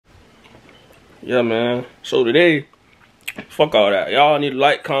Yeah, man. So today, fuck all that. Y'all need to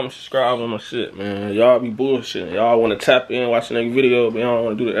like, comment, subscribe on my shit, man. Y'all be bullshitting. Y'all want to tap in, watch the next video, but y'all don't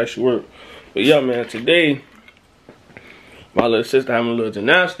want to do the extra work. But yeah, man, today, my little sister having a little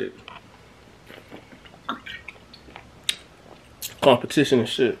gymnastics. Competition and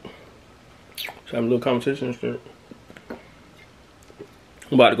shit. She's having a little competition and shit.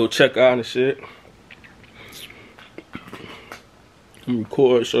 I'm about to go check out and shit. I'm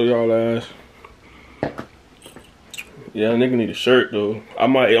record, show y'all ass. Yeah, nigga need a shirt though.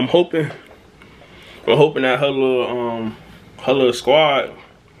 I'm hoping that her little squad,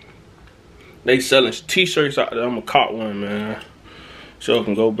 they selling t-shirts out there. I'm gonna cop one, man. So it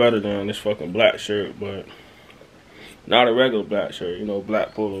can go better than this fucking black shirt, but not a regular black shirt, you know,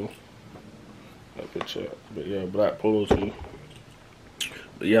 black polo. That picture, but yeah, black polo too.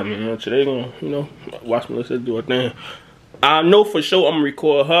 But yeah, man, today gonna, you know, watch me let's do a thing. I know for sure I'm gonna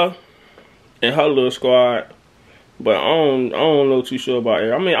record her and her little squad. But I don't know too sure about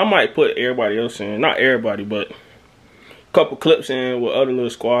it. I mean, I might put everybody else in. Not everybody, but a couple clips in with other little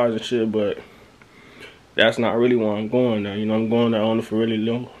squads and shit. But that's not really where I'm going now. You know, I'm going there only for really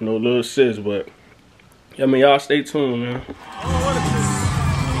no little sis. But, yeah, I mean, y'all stay tuned, man.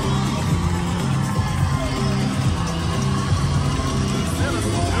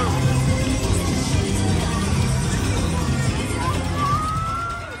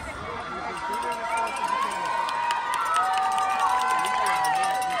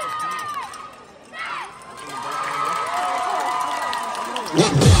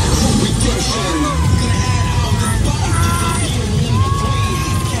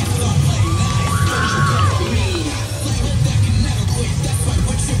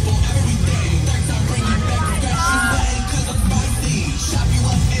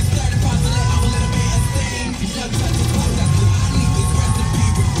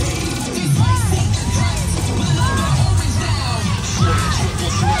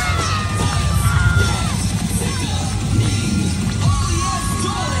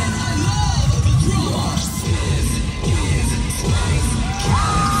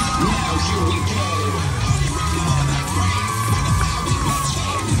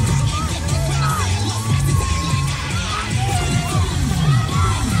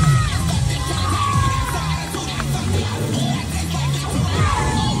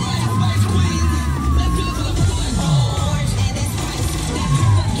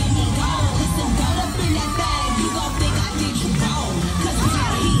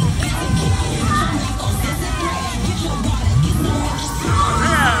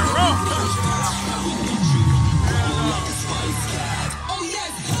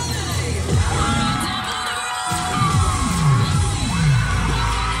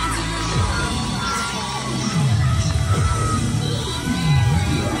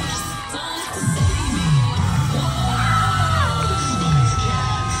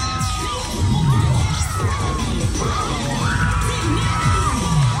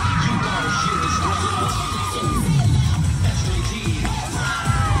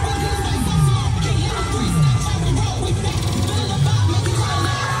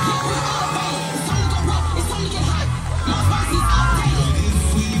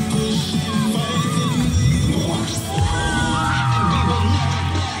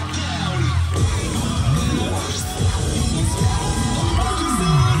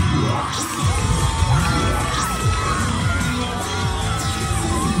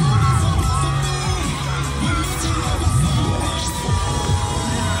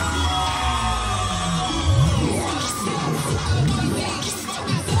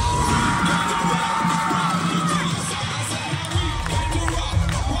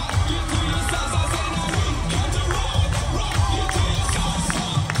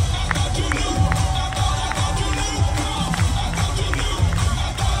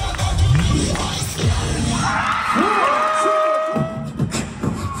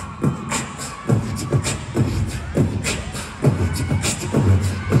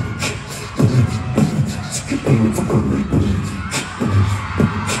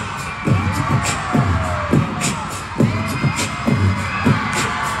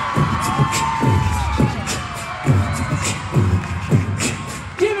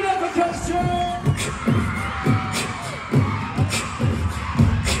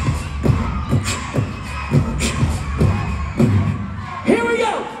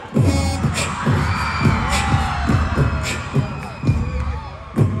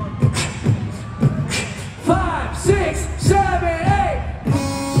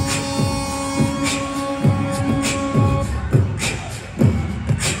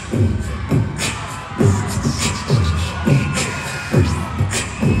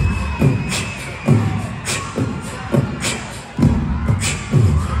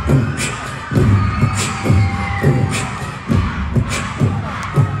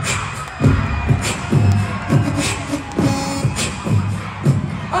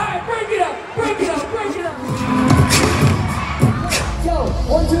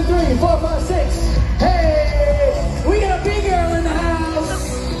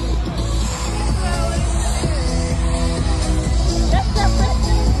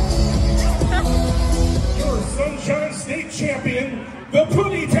 the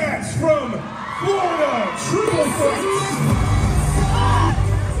Poonie Tats from Florida Triple Threats.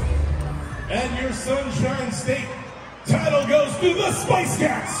 And your Sunshine State title goes to the Spice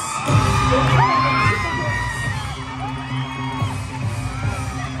Cats.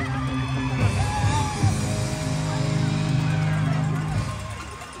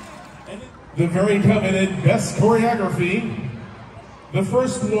 The very coveted Best Choreography. The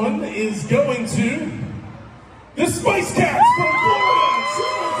first one is going to the Spice Cats from Florida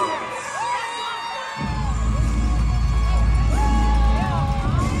Triple Threats.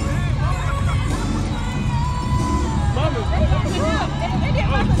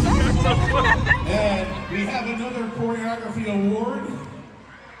 And we have another choreography award,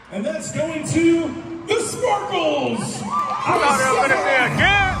 and that's going to the Sparkles.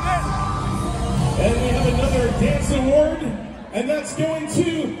 And we have another dance award, and that's going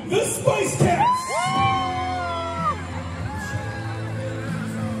to the Spice Cats.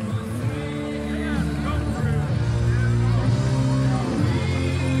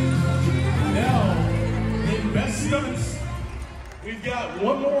 Now, in Best Stunts, we've got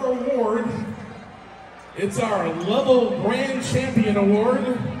one more award. It's our Level Grand Champion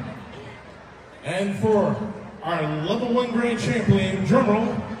Award. And for our Level 1 Grand Champion,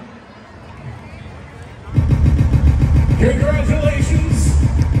 drumroll, congratulations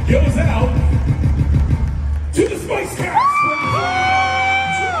goes out to the Spice Cats.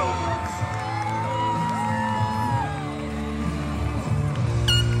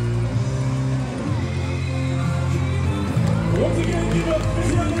 Once again, give a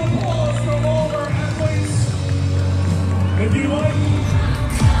big round of applause from all of our athletes. If you like.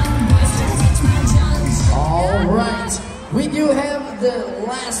 All right. We do have the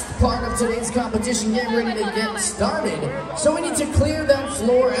last part of today's competition getting ready to get started. So we need to clear that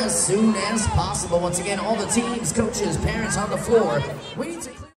floor as soon as possible. Once again, all the teams, coaches, parents on the floor. We need to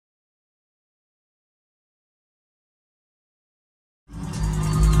clear.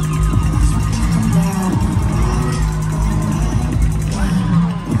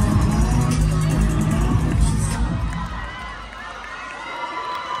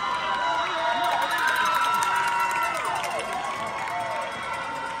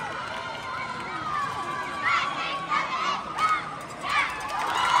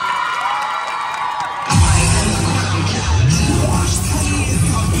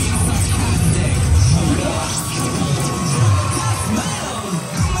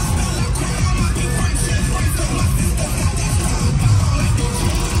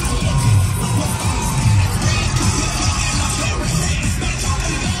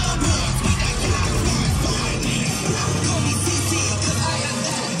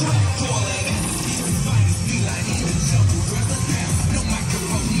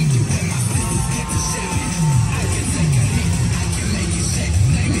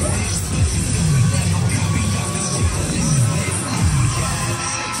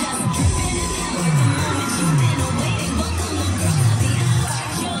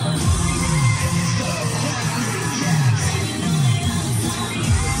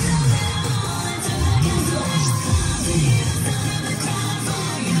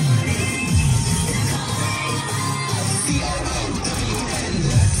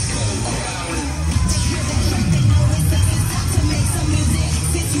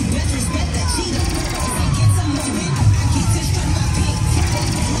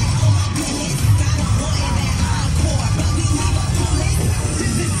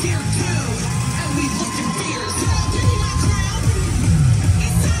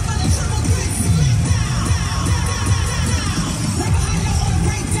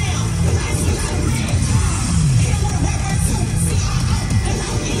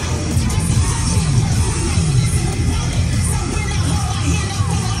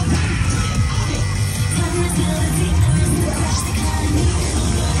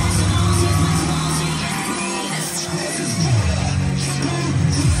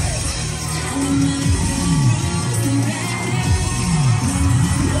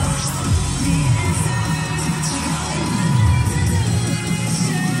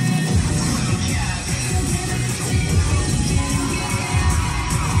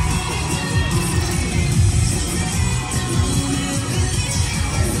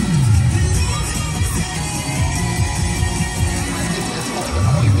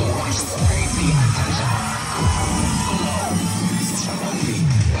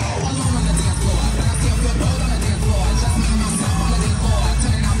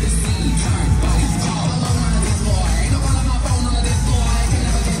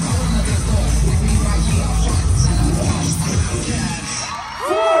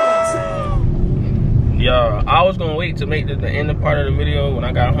 was gonna wait to make the end part of the video when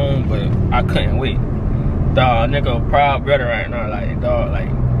I got home, but I couldn't wait. Dog, nigga, proud brother right now. Like, dog, like,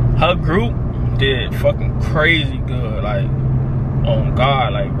 her group did fucking crazy good. Like, on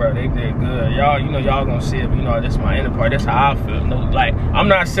God, like, bro, they did good. Y'all, you know, y'all gonna see it, but you know, this is my end part. That's how I feel. No, like, I'm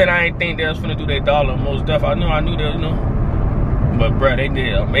not saying I ain't think they was finna do their dollar. Most definitely, I knew that, you know. But, bro, they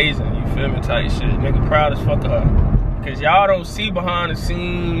did amazing. You feel me? Type shit. Nigga, proud as fuck of her. Cause y'all don't see behind the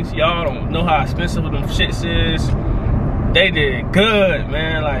scenes. Y'all don't know how expensive them shits is. They did good,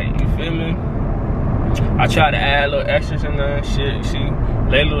 man. Like, you feel me? I tried to add little extras in there and shit.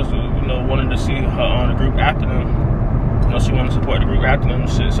 Laila was, you know, wanted to see her on the group after them. You know, she wanted to support the group after them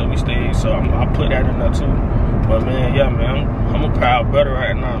and shit, so we stayed. So I put that in there too. But man, yeah, man, I'm a proud brother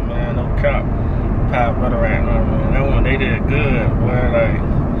right now, man. No cap, proud brother right now, man. That one, they did good, man.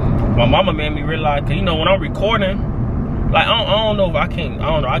 Like, my mama made me realize, cause you know, when I'm recording. Like, I don't know if I can't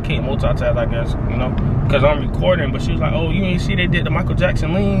multitask, I guess, you know, because I'm recording, but she was like, oh, you ain't see they did the Michael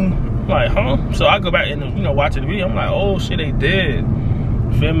Jackson lean? I'm like, huh? So I go back and, you know, watching the video, I'm like, oh, shit, they did.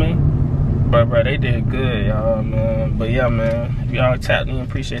 Feel me? But, bro, they did good, y'all, man. But, yeah, man, if y'all tapped in,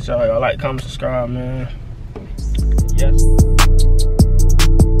 appreciate y'all. Y'all like, comment, subscribe, man. Yes.